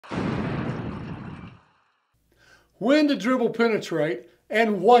when to dribble penetrate,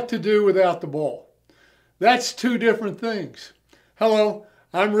 and what to do without the ball. That's two different things. Hello,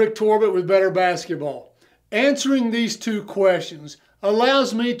 I'm Rick Torbett with Better Basketball. Answering these two questions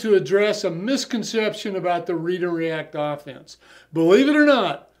allows me to address a misconception about the read and react offense. Believe it or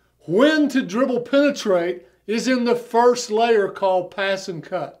not, when to dribble penetrate is in the first layer called pass and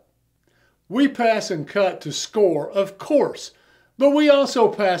cut. We pass and cut to score, of course, but we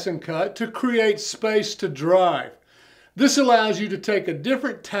also pass and cut to create space to drive. This allows you to take a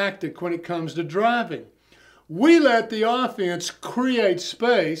different tactic when it comes to driving. We let the offense create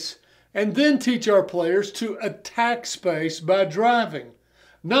space and then teach our players to attack space by driving,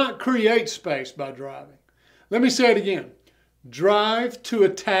 not create space by driving. Let me say it again. Drive to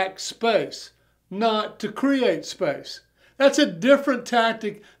attack space, not to create space. That's a different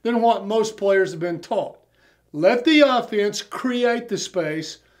tactic than what most players have been taught. Let the offense create the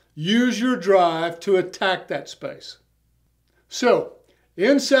space. Use your drive to attack that space. So,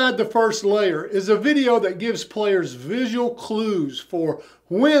 inside the first layer is a video that gives players visual clues for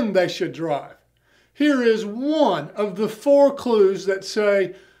when they should drive. Here is one of the 4 clues that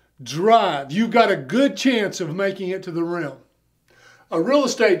say, drive. You've got a good chance of making it to the rim. A real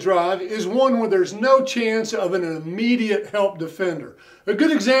estate drive is one where there's no chance of an immediate help defender. A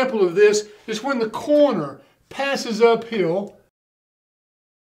good example of this is when the corner passes uphill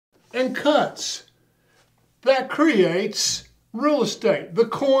and cuts. That creates real estate. The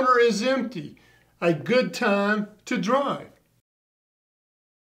corner is empty. A good time to drive.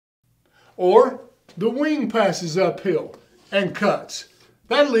 Or the wing passes uphill and cuts.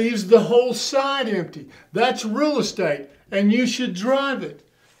 That leaves the whole side empty. That's real estate, and you should drive it.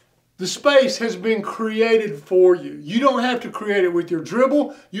 The space has been created for you. You don't have to create it with your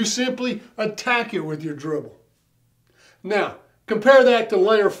dribble. You simply attack it with your dribble. Now, compare that to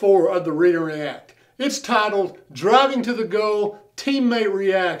layer 4 of the read and react. It's titled Driving to the Goal, Teammate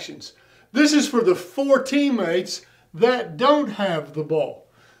Reactions. This is for the 4 teammates that don't have the ball.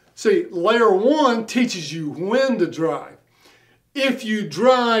 See, layer 1 teaches you when to drive. If you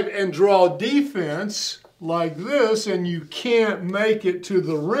drive and draw defense like this and you can't make it to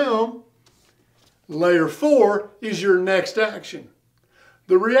the rim, layer 4 is your next action.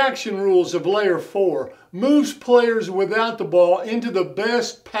 The reaction rules of layer 4 moves players without the ball into the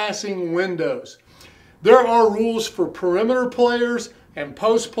best passing windows. There are rules for perimeter players and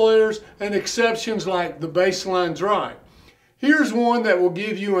post players and exceptions like the baseline drive. Here's one that will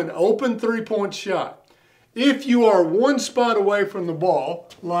give you an open 3-point shot. If you are 1 spot away from the ball,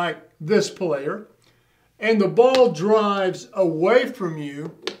 like this player, and the ball drives away from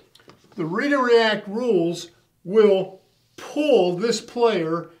you, the read and react rules will pull this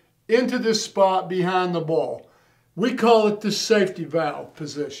player into this spot behind the ball. We call it the safety valve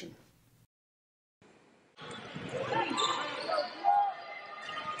position.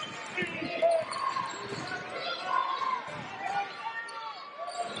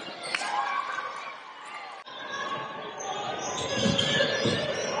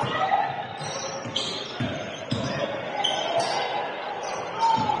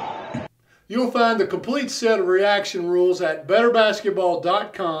 You'll find the complete set of reaction rules at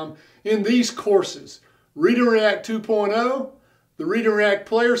betterbasketball.com in these courses: Read and React 2.0, the Read and React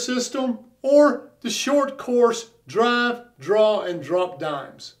Player System, or the short course Drive, Draw, and Drop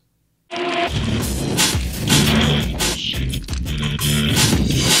Dimes.